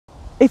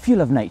If you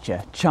love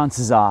nature,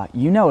 chances are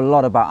you know a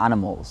lot about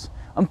animals,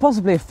 and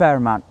possibly a fair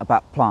amount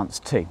about plants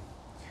too.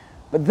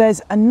 But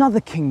there's another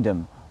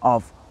kingdom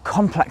of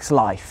complex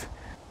life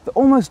that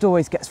almost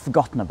always gets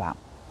forgotten about.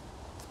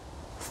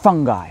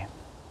 Fungi.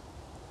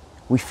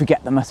 We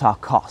forget them at our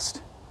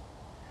cost.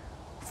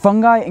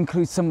 Fungi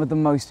include some of the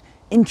most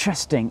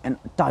interesting and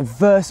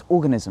diverse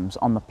organisms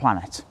on the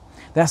planet.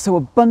 They are so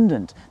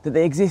abundant that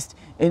they exist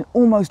in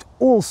almost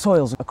all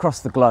soils across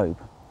the globe.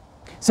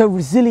 So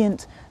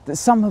resilient that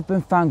some have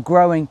been found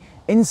growing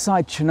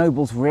inside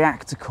Chernobyl's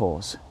reactor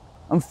cores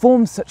and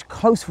form such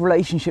close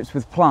relationships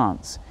with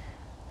plants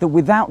that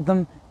without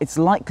them it's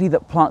likely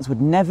that plants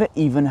would never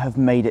even have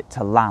made it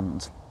to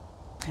land.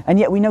 And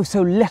yet we know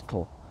so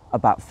little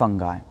about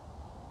fungi.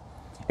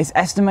 It's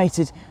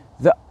estimated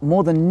that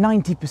more than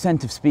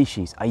 90% of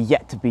species are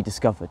yet to be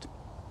discovered.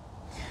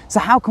 So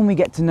how can we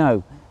get to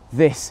know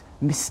this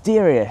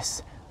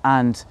mysterious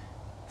and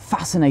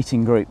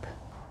fascinating group?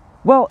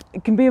 Well,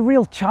 it can be a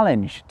real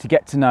challenge to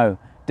get to know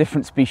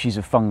different species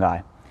of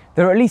fungi.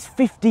 There are at least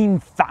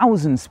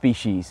 15,000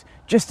 species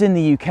just in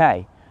the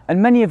UK,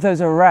 and many of those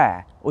are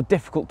rare or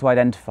difficult to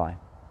identify.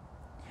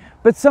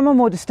 But some are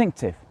more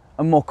distinctive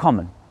and more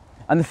common,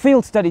 and the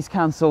Field Studies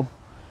Council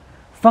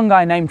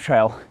Fungi Name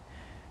Trail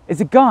is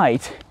a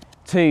guide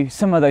to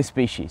some of those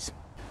species.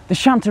 The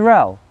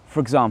chanterelle, for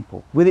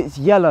example, with its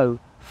yellow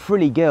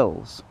frilly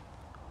gills,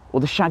 or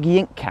the shaggy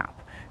ink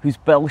cap, whose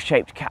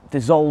bell-shaped cap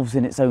dissolves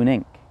in its own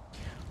ink.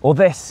 Or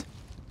this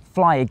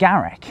fly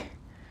agaric,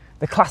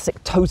 the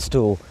classic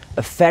toadstool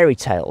of fairy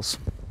tales.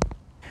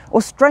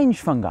 Or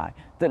strange fungi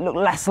that look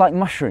less like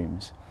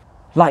mushrooms,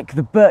 like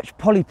the birch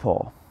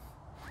polypore.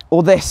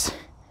 Or this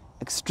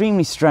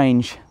extremely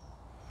strange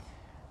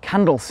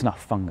candle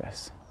snuff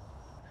fungus.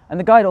 And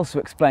the guide also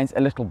explains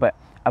a little bit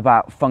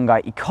about fungi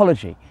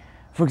ecology.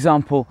 For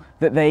example,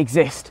 that they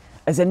exist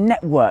as a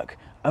network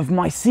of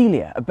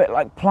mycelia, a bit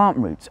like plant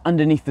roots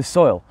underneath the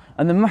soil,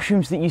 and the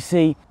mushrooms that you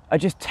see are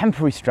just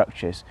temporary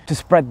structures to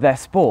spread their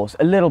spores,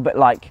 a little bit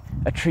like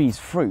a tree's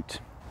fruit.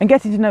 And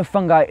getting to know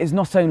fungi is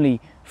not only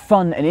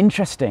fun and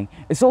interesting,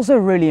 it's also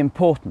really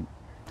important,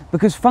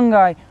 because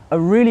fungi are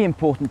really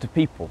important to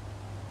people.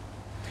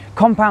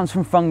 Compounds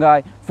from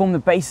fungi form the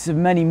basis of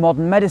many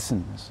modern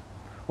medicines,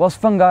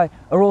 whilst fungi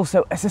are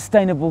also a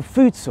sustainable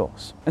food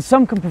source, and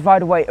some can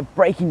provide a way of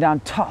breaking down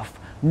tough,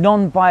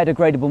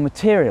 non-biodegradable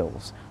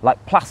materials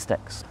like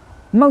plastics.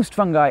 Most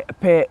fungi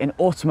appear in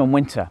autumn and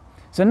winter,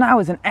 so now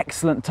is an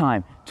excellent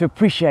time to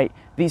appreciate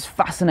these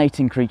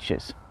fascinating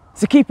creatures.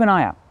 So keep an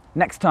eye out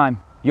next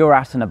time you're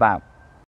out and about.